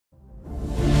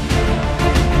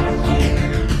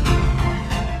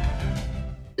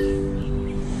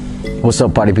What's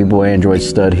up, party people? Android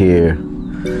Stud here,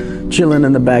 chilling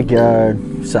in the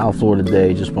backyard, South Florida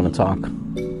day. Just want to talk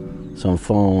some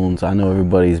phones. I know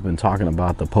everybody's been talking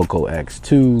about the Poco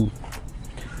X2,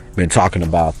 been talking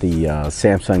about the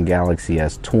Samsung Galaxy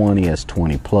S20,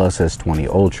 S20 Plus, S20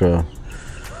 Ultra.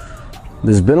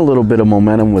 There's been a little bit of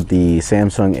momentum with the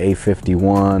Samsung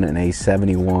A51 and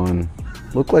A71.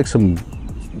 Look like some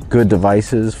good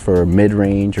devices for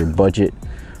mid-range or budget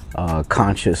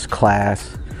conscious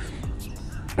class.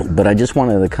 But I just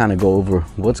wanted to kind of go over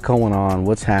what's going on,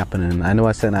 what's happening. I know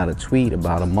I sent out a tweet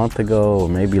about a month ago or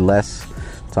maybe less,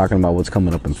 talking about what's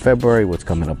coming up in February, what's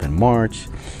coming up in March,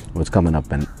 what's coming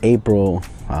up in April.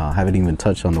 Haven't even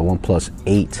touched on the OnePlus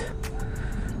 8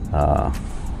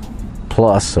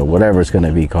 Plus or whatever it's going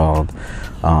to be called.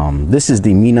 This is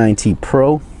the Mi 9T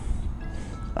Pro,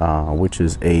 which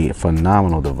is a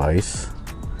phenomenal device.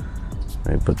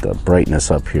 Let me put the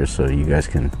brightness up here so you guys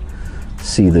can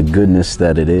see the goodness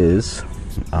that it is.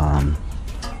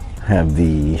 Have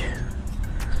the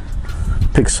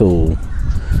Pixel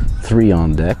 3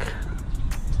 on deck.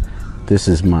 This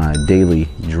is my daily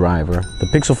driver. The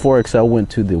Pixel 4 XL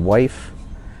went to the wife,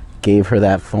 gave her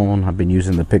that phone. I've been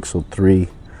using the Pixel 3.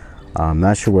 I'm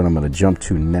not sure what I'm going to jump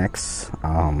to next.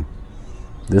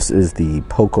 This is the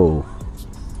Poco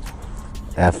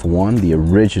F1, the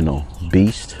original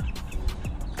beast.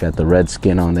 Got the red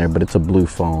skin on there, but it's a blue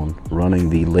phone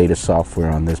running the latest software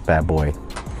on this bad boy.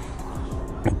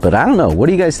 But I don't know, what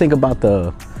do you guys think about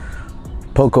the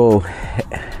Poco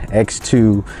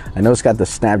X2? I know it's got the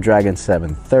Snapdragon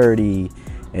 730.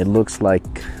 It looks like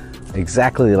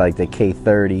exactly like the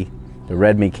K30, the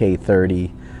Redmi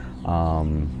K30.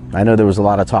 I know there was a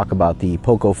lot of talk about the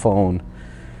Pocophone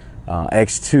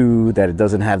X2, that it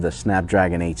doesn't have the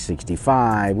Snapdragon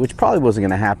 865, which probably wasn't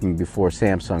going to happen before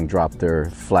Samsung dropped their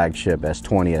flagship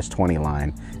S20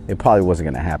 line. It probably wasn't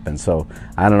going to happen, so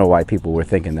I don't know why people were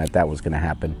thinking that that was going to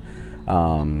happen.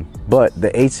 But the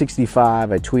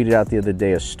 865, I tweeted out the other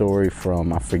day a story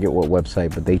from, I forget what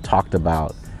website, but they talked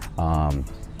about how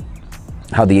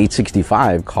the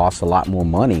 865 costs a lot more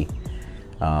money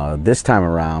this time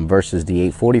around versus the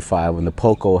 845. When the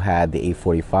Poco had the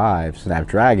 845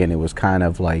 Snapdragon, it was kind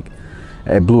of like,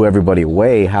 it blew everybody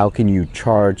away. How can you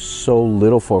charge so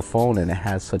little for a phone and it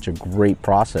has such a great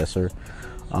processor?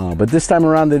 But this time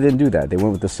around they didn't do that. They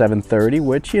went with the 730,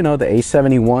 which, you know, the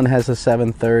A71 has a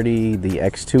 730, the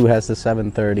X2 has the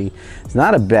 730. It's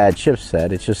not a bad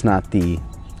chipset, it's just not the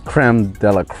creme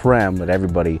de la creme that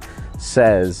everybody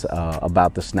says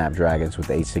about the Snapdragons with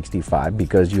the 865,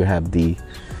 because you have the,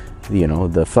 you know,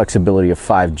 the flexibility of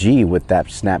 5G with that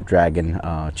Snapdragon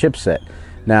chipset.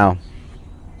 Now,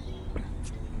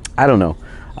 I don't know.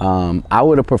 I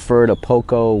would have preferred a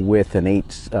Poco with an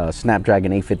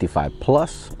Snapdragon 855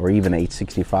 Plus or even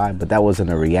 865, but that wasn't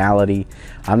a reality.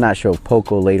 I'm not sure if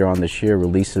Poco later on this year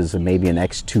releases maybe an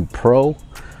X2 Pro.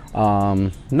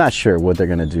 Not sure what they're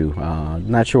gonna do.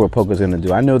 Not sure what Poco's gonna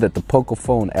do. I know that the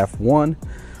Pocophone F1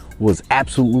 was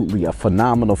absolutely a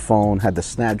phenomenal phone. Had the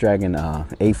Snapdragon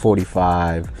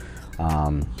 845.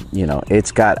 You know,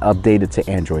 it's got updated to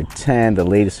Android 10, the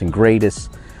latest and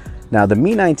greatest. Now the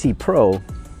Mi 9T Pro,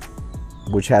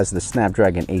 which has the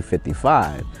Snapdragon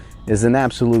 855, is an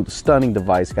absolute stunning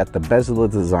device. Got the bezel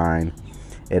design.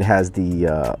 It has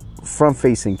the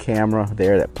front-facing camera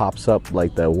there that pops up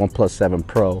like the OnePlus 7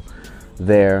 Pro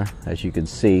there, as you can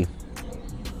see.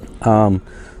 So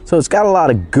it's got a lot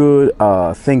of good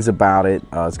things about it.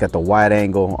 It's got the wide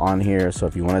angle on here, so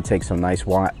if you want to take some nice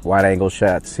wide angle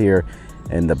shots here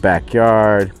in the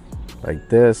backyard like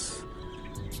this,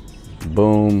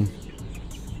 boom,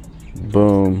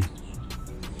 boom.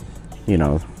 You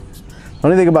know, the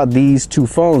only thing about these two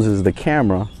phones is the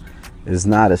camera is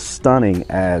not as stunning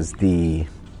as the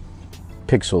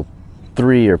Pixel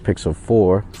 3 or Pixel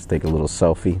 4. Let's take a little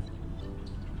selfie.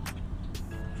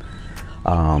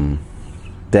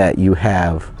 That you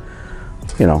have,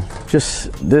 you know,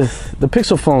 just this, the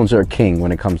Pixel phones are king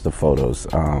when it comes to photos.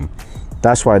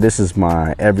 That's why this is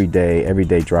my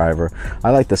everyday driver.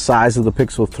 I like the size of the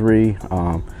Pixel 3.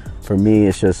 For me,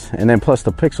 it's just, and then plus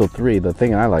the Pixel 3, the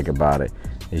thing I like about it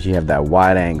is you have that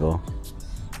wide angle,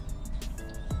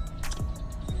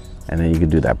 and then you can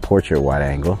do that portrait wide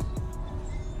angle.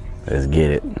 Let's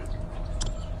get it.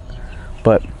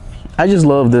 But I just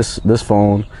love this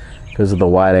phone because of the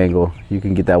wide angle. You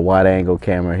can get that wide angle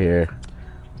camera here,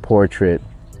 portrait,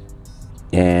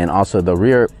 and also the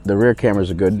rear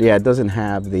cameras are good. Yeah, it doesn't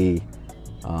have the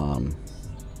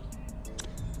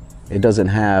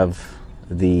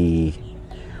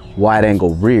wide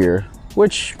angle rear,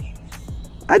 which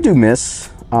I do miss.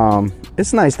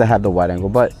 It's nice to have the wide angle,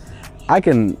 but I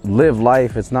can live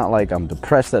life. It's not like I'm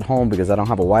depressed at home because I don't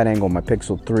have a wide angle on my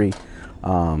Pixel 3.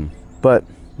 But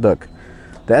look,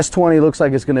 the S20 looks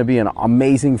like it's going to be an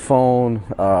amazing phone.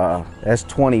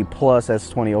 S20 Plus,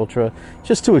 S20 Ultra,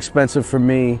 just too expensive for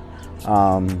me.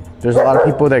 There's a lot of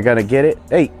people that are going to get it.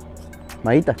 Hey,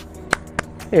 Maita.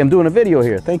 Hey, I'm doing a video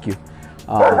here. Thank you.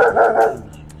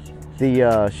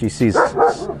 She sees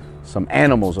some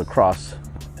animals across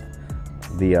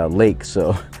the lake,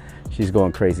 so she's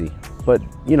going crazy. But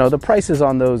you know, the prices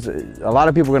on those, a lot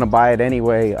of people are going to buy it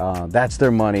anyway. That's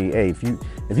their money. Hey,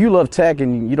 if you love tech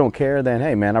and you don't care, then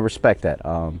hey man, I respect that.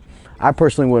 I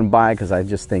personally wouldn't buy it because I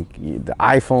just think the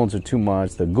iPhones are too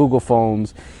much. The Google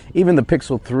phones, even the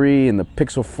Pixel 3 and the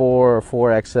Pixel 4 or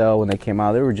 4 XL, when they came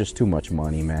out, they were just too much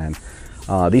money, man.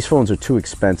 These phones are too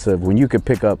expensive. When you could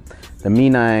pick up the Mi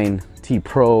 9T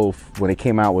Pro when it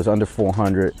came out was under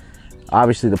 400.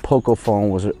 Obviously the Poco phone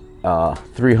was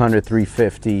 300,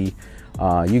 350.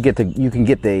 You can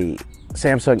get the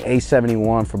Samsung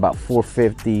A71 for about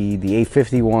 450, the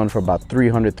A51 for about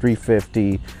 300,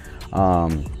 350.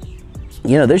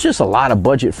 You know, there's just a lot of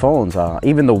budget phones.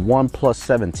 Even the OnePlus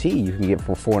 7T you can get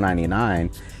for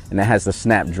 $499, and it has the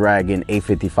Snapdragon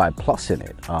 855 Plus in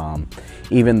it.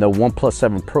 Even the OnePlus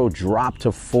 7 Pro dropped to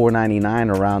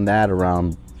 $499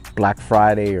 around Black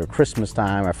Friday or Christmas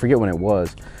time. I forget when it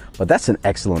was, but that's an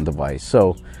excellent device.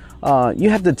 So you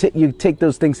have to take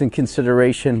those things in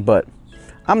consideration. But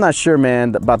I'm not sure,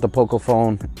 man, about the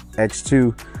Pocophone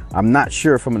X2. I'm not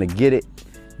sure if I'm gonna get it.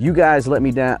 You guys let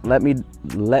me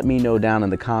know down in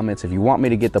the comments if you want me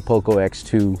to get the Poco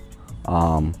X2,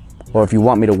 or if you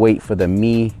want me to wait for the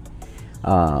Mi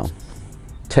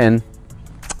 10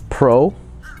 Pro,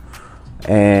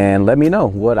 and let me know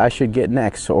what I should get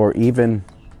next. Or even,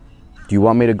 do you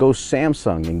want me to go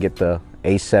Samsung and get the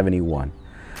A71?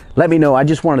 Let me know. I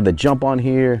just wanted to jump on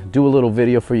here, do a little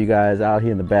video for you guys out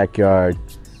here in the backyard,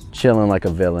 chilling like a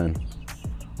villain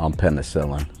on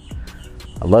penicillin.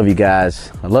 I love you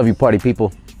guys. I love you, party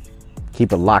people.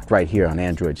 Keep it locked right here on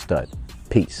Android Stud.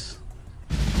 Peace.